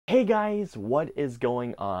Hey guys, what is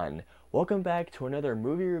going on? Welcome back to another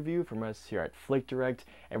movie review from us here at FlickDirect,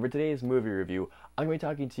 and for today's movie review, I'm going to be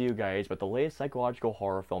talking to you guys about the latest psychological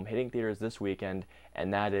horror film hitting theaters this weekend,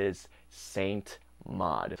 and that is Saint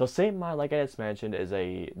Maud. So Saint Maud, like I just mentioned, is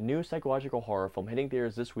a new psychological horror film hitting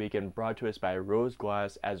theaters this weekend, brought to us by Rose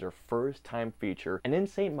Glass as her first time feature. And in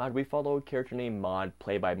Saint Maud, we follow a character named Maud,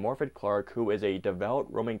 played by Morfydd Clark, who is a devout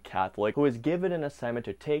Roman Catholic who is given an assignment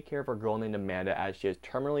to take care of her girl named Amanda as she is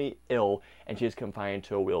terminally ill and she is confined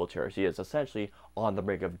to a wheelchair. She is essentially on the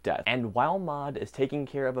brink of death. And while Maud is taking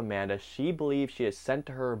care of Amanda, she believes she is sent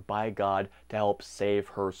to her by God to help save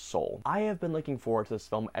her soul. I have been looking forward to this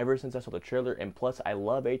film ever since I saw the trailer, and plus I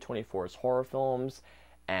love A24's horror films,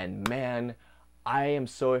 and man, I am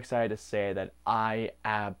so excited to say that I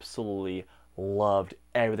absolutely loved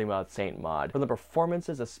everything about Saint Maud. From the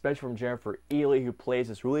performances, especially from Jennifer Ehle, who plays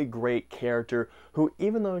this really great character who,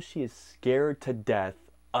 even though she is scared to death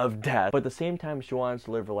of death, but at the same time she wants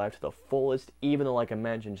to live her life to the fullest, even though, like I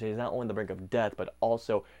mentioned, she's not only on the brink of death, but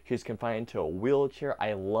also she's confined to a wheelchair.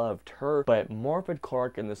 I loved her, but Morfydd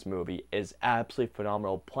Clark in this movie is absolutely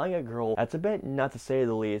phenomenal, playing a girl that's a bit nut to say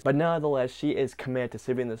the least, but nonetheless she is committed to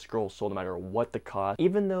saving this girl's soul no matter what the cost.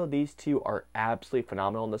 Even though these two are absolutely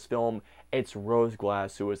phenomenal in this film, it's Rose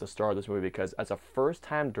Glass who is the star of this movie, because as a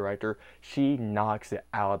first-time director, she knocks it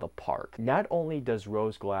out of the park. Not only does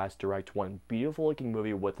Rose Glass direct one beautiful-looking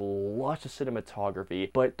movie with luscious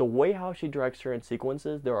cinematography, but the way how she directs certain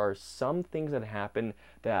sequences, there are some things that happen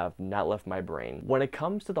that have not left my brain. When it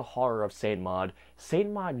comes to the horror of Saint Maud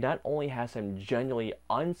not only has some genuinely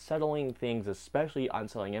unsettling things, especially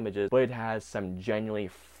unsettling images, but it has some genuinely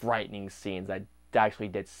frightening scenes that actually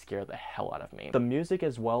did scare the hell out of me. The music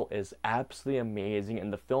as well is absolutely amazing,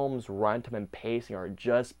 and the film's runtime and pacing are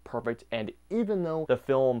just perfect, and even though the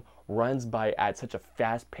film runs by at such a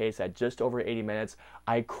fast pace at just over 80 minutes,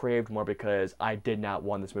 I craved more because I did not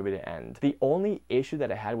want this movie to end. The only issue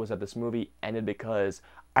that I had was that this movie ended because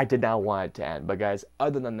I did not want it to end. But guys,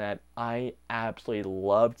 other than that, I absolutely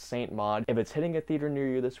loved Saint Maud. If it's hitting a theater near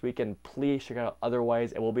you this weekend, please check it out.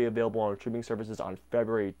 Otherwise, it will be available on streaming services on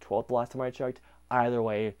February 12th, the last time I checked. Either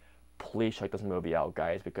way, please check this movie out,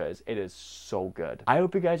 guys, because it is so good. I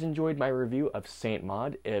hope you guys enjoyed my review of Saint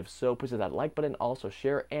Maud. If so, please hit that like button, also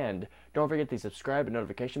share, and don't forget to subscribe and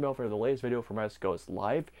notification bell for the latest video from us goes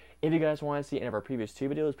live. If you guys want to see any of our previous two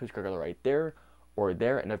videos, please click on right there or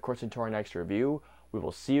there, and of course into our next review. We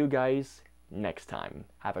will see you guys next time.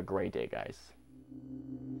 Have a great day, guys.